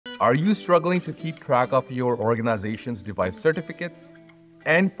Are you struggling to keep track of your organization's device certificates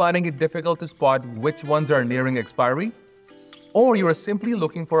and finding it difficult to spot which ones are nearing expiry? Or you are simply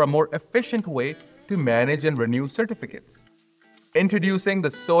looking for a more efficient way to manage and renew certificates? Introducing the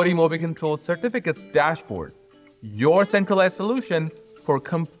SOTI MobiControl Certificates Dashboard, your centralized solution for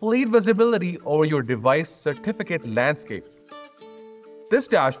complete visibility over your device certificate landscape. This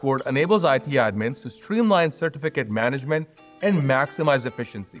dashboard enables IT admins to streamline certificate management and maximize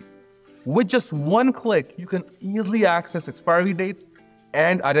efficiency. With just one click, you can easily access expiry dates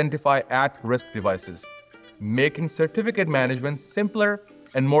and identify at-risk devices, making certificate management simpler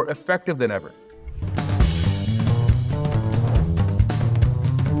and more effective than ever.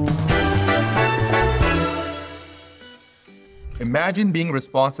 Imagine being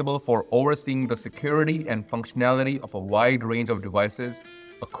responsible for overseeing the security and functionality of a wide range of devices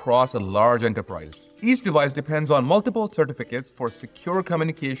across a large enterprise. Each device depends on multiple certificates for secure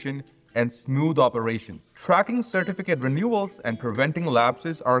communication and smooth operation. Tracking certificate renewals and preventing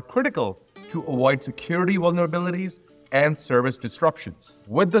lapses are critical to avoid security vulnerabilities and service disruptions.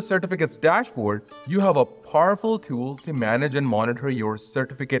 With the Certificates Dashboard, you have a powerful tool to manage and monitor your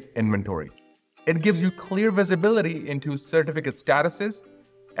certificate inventory. It gives you clear visibility into certificate statuses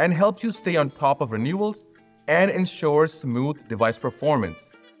and helps you stay on top of renewals and ensures smooth device performance.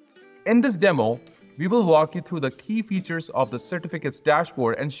 In this demo, we will walk you through the key features of the Certificates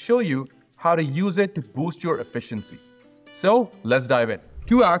Dashboard and show you how to use it to boost your efficiency. So let's dive in.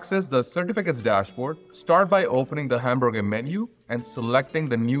 To access the Certificates Dashboard, start by opening the hamburger menu and selecting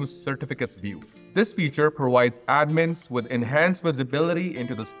the New Certificates view. This feature provides admins with enhanced visibility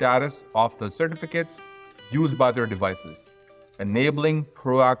into the status of the certificates used by their devices, enabling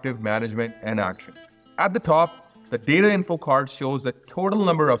proactive management and action. At the top, the data info card shows the total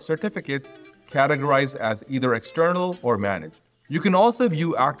number of certificates categorized as either external or managed. You can also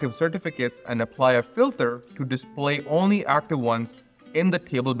view active certificates and apply a filter to display only active ones in the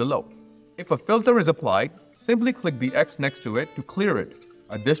table below. If a filter is applied, simply click the X next to it to clear it.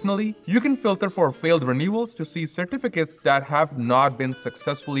 Additionally, you can filter for failed renewals to see certificates that have not been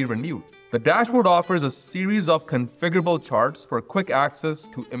successfully renewed. The dashboard offers a series of configurable charts for quick access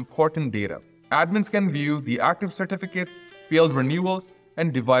to important data. Admins can view the active certificates, failed renewals,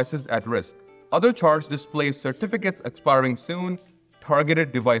 and devices at risk. Other charts display certificates expiring soon,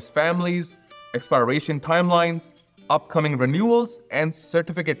 targeted device families, expiration timelines, upcoming renewals, and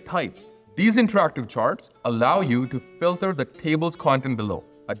certificate types. These interactive charts allow you to filter the table's content below.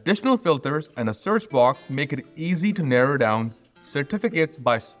 Additional filters and a search box make it easy to narrow down certificates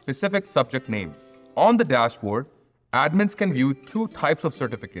by specific subject name. On the dashboard, admins can view two types of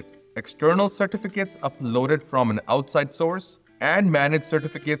certificates: external certificates uploaded from an outside source and managed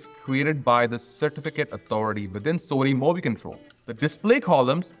certificates created by the certificate authority within SOTI MobiControl. The display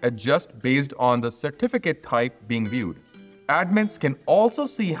columns adjust based on the certificate type being viewed. Admins can also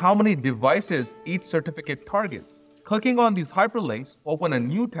see how many devices each certificate targets. Clicking on these hyperlinks open a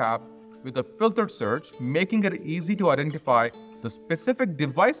new tab with a filtered search, making it easy to identify the specific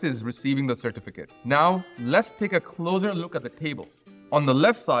devices receiving the certificate. Now, let's take a closer look at the table. On the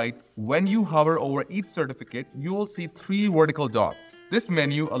left side, when you hover over each certificate, you will see three vertical dots. This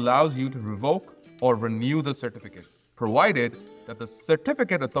menu allows you to revoke or renew the certificate, provided that the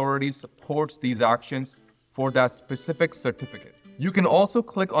certificate authority supports these actions for that specific certificate. You can also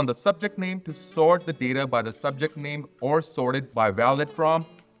click on the subject name to sort the data by the subject name or sort it by valid from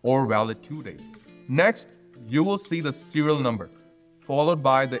or valid to date. Next, you will see the serial number, followed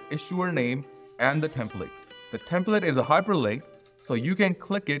by the issuer name and the template. The template is a hyperlink, so you can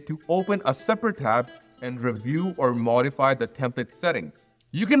click it to open a separate tab and review or modify the template settings.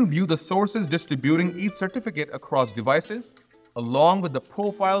 You can view the sources distributing each certificate across devices, along with the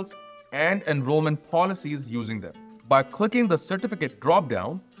profiles and enrollment policies using them. By clicking the certificate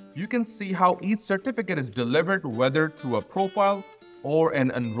drop-down, you can see how each certificate is delivered, whether through a profile or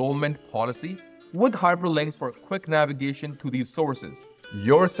an enrollment policy, with hyperlinks for quick navigation to these sources.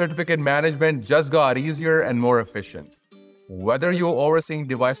 Your certificate management just got easier and more efficient. Whether you're overseeing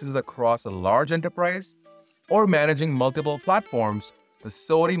devices across a large enterprise or managing multiple platforms, the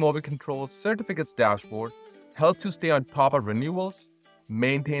SOTI MobiControl Certificates Dashboard helps you stay on top of renewals,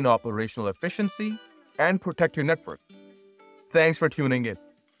 maintain operational efficiency, and protect your network. Thanks for tuning in.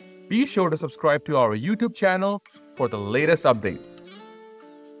 Be sure to subscribe to our YouTube channel for the latest updates.